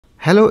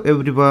Hello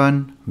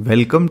everyone,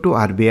 welcome to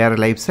RBR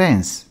Life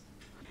Science.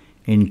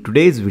 In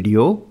today's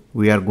video,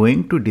 we are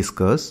going to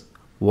discuss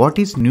what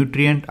is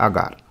Nutrient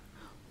Agar.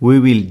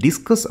 We will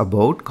discuss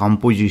about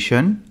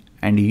composition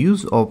and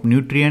use of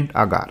Nutrient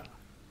Agar.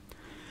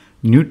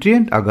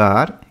 Nutrient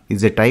Agar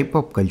is a type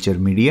of culture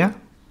media.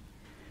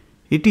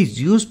 It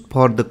is used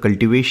for the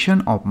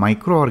cultivation of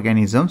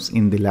microorganisms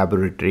in the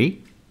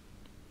laboratory.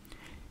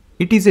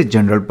 It is a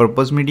general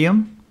purpose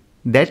medium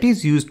that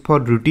is used for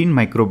routine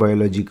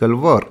microbiological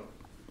work.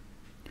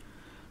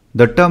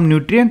 The term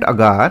nutrient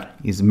agar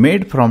is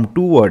made from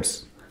two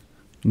words,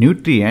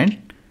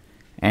 nutrient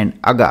and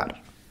agar.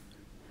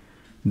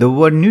 The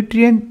word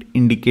nutrient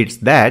indicates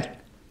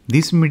that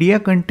this media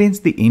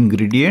contains the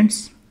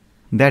ingredients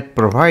that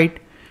provide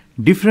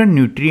different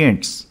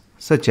nutrients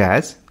such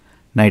as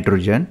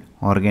nitrogen,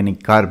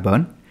 organic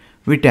carbon,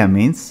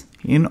 vitamins,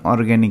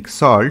 inorganic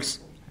salts,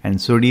 and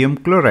sodium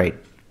chloride.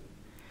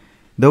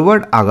 The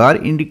word agar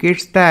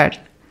indicates that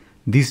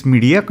this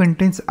media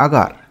contains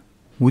agar,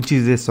 which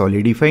is a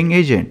solidifying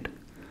agent.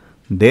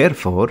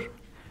 Therefore,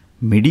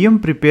 medium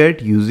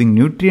prepared using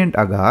nutrient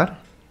agar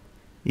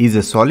is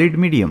a solid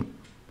medium.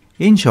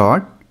 In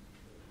short,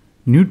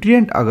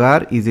 nutrient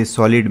agar is a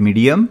solid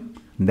medium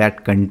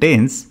that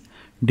contains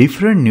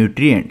different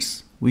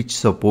nutrients which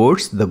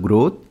supports the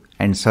growth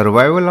and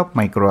survival of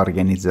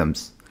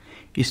microorganisms,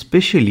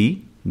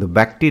 especially the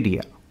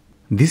bacteria.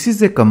 This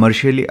is a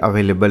commercially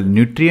available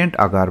nutrient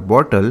agar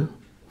bottle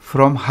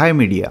from High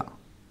Media.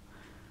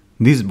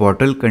 This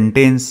bottle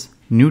contains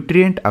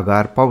nutrient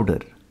agar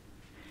powder.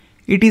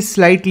 It is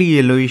slightly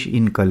yellowish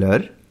in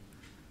color.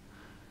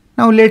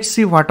 Now let's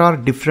see what are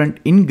different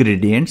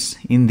ingredients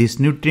in this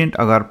nutrient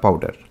agar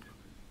powder.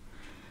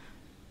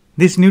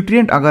 This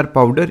nutrient agar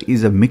powder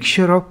is a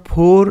mixture of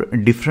 4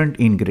 different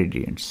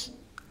ingredients.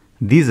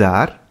 These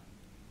are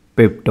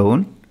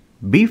peptone,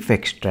 beef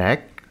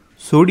extract,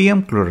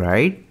 sodium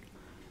chloride,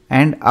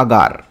 and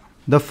agar.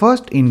 The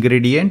first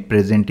ingredient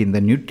present in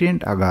the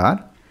nutrient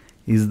agar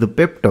is the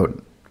peptone.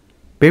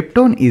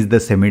 Peptone is the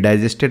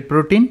semi-digested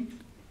protein.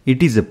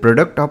 It is a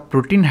product of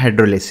protein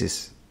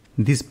hydrolysis.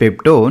 This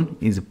peptone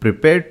is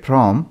prepared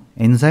from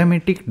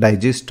enzymatic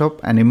digest of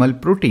animal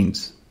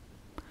proteins.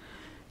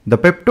 The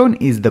peptone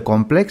is the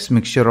complex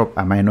mixture of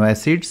amino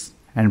acids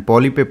and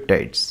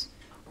polypeptides.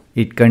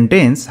 It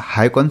contains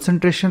high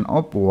concentration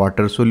of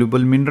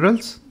water-soluble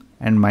minerals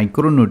and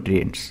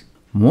micronutrients.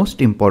 Most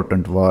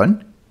important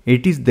one,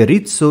 it is the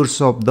rich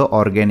source of the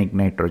organic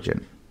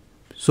nitrogen.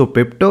 So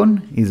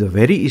peptone is a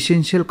very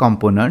essential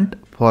component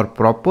for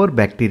proper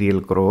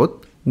bacterial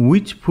growth,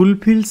 which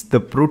fulfills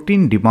the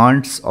protein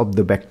demands of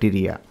the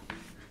bacteria.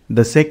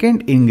 The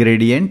second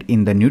ingredient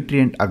in the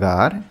nutrient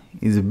agar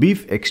is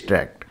beef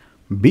extract.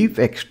 Beef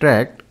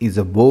extract is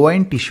a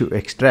bovine tissue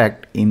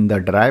extract in the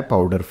dry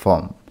powder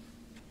form.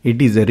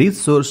 It is a rich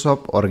source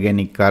of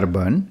organic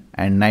carbon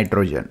and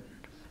nitrogen.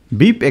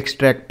 Beef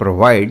extract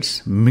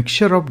provides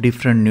mixture of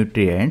different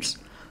nutrients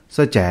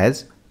such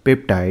as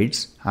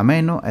peptides,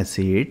 amino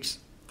acids,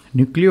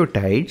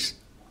 nucleotides,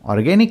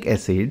 organic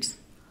acids,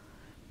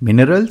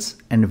 minerals,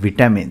 and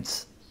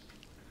vitamins.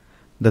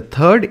 The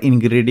third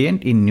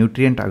ingredient in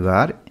nutrient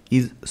agar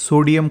is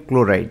sodium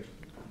chloride.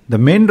 The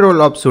main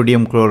role of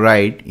sodium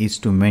chloride is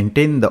to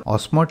maintain the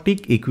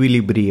osmotic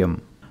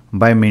equilibrium.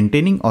 By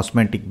maintaining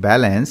osmotic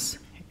balance,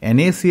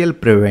 NaCl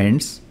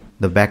prevents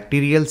the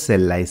bacterial cell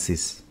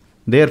lysis.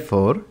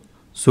 Therefore,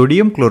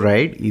 sodium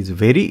chloride is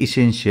very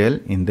essential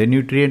in the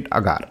nutrient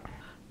agar.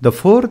 The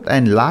fourth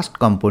and last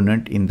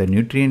component in the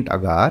nutrient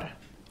agar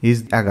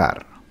is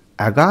agar.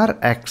 Agar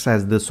acts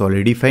as the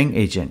solidifying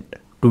agent.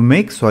 To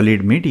make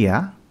solid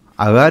media,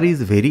 agar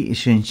is very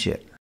essential.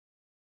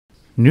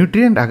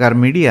 Nutrient agar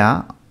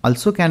media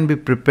also can be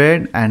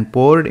prepared and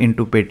poured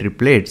into Petri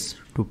plates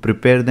to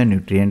prepare the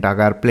nutrient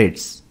agar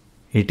plates.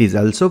 It is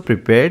also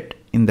prepared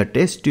in the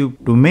test tube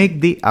to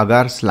make the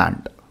agar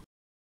slant.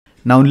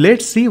 Now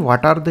let's see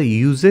what are the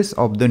uses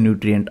of the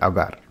nutrient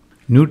agar.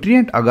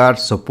 Nutrient agar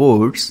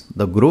supports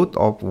the growth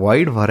of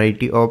wide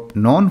variety of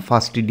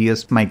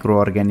non-fastidious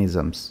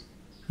microorganisms.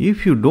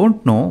 If you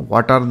don't know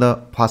what are the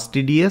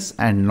fastidious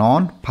and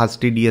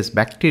non-fastidious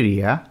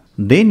bacteria,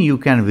 then you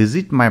can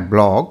visit my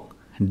blog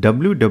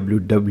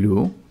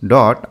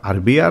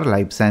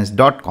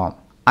www.rbrlifescience.com.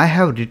 I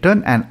have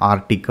written an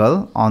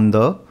article on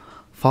the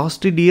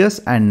fastidious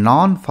and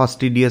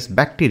non-fastidious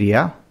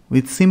bacteria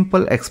with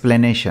simple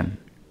explanation.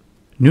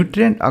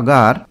 Nutrient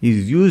agar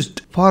is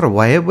used for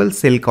viable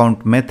cell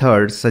count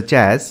methods such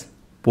as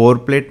pour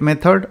plate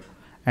method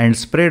and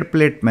spread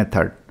plate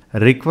method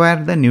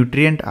require the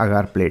nutrient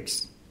agar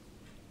plates.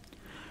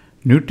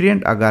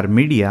 Nutrient agar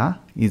media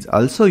is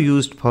also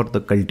used for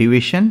the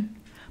cultivation,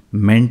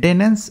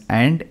 maintenance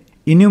and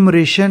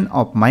enumeration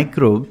of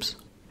microbes.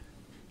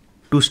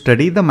 To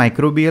study the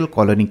microbial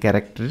colony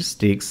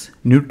characteristics,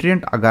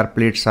 nutrient agar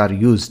plates are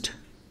used.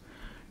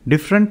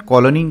 Different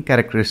colony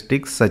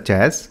characteristics such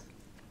as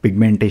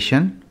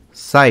pigmentation,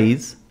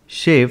 size,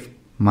 shape,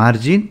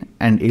 margin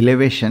and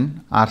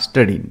elevation are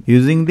studied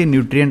using the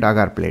nutrient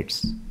agar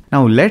plates.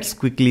 Now let's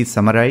quickly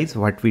summarize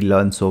what we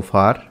learned so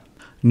far.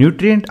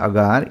 Nutrient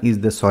Agar is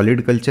the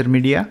solid culture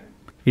media.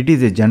 It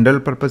is a general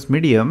purpose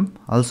medium,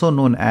 also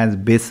known as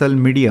basal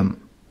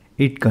medium.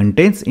 It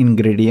contains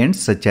ingredients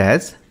such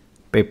as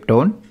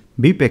peptone,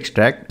 beef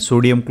extract,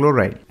 sodium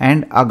chloride,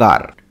 and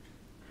agar.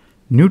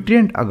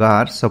 Nutrient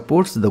Agar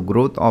supports the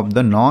growth of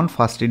the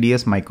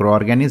non-fastidious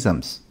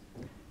microorganisms.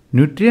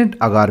 Nutrient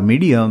Agar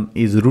medium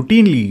is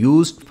routinely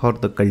used for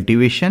the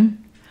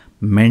cultivation,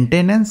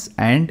 maintenance,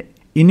 and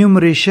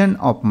enumeration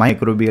of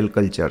microbial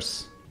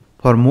cultures.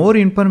 For more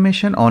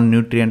information on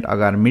Nutrient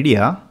Agar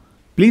media,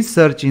 please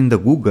search in the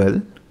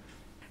Google,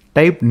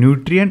 type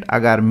Nutrient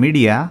Agar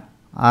media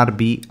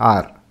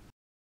RBR.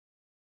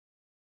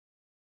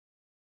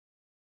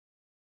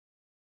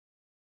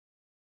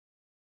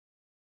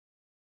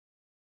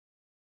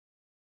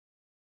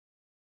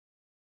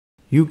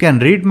 You can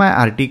read my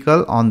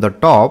article on the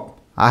top.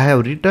 I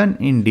have written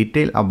in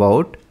detail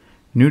about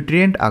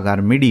Nutrient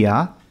Agar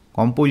media,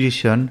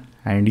 composition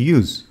and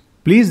use.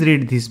 Please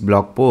read this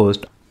blog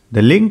post.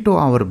 The link to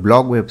our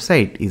blog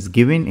website is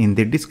given in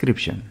the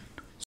description.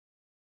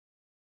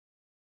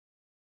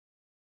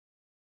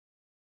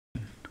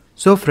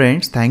 So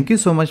friends, thank you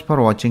so much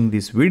for watching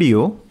this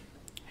video.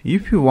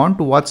 If you want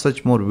to watch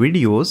such more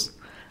videos,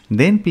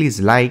 then please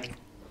like,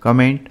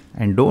 comment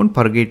and don't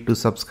forget to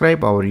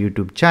subscribe our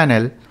YouTube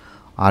channel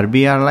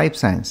RBR Life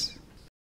Science.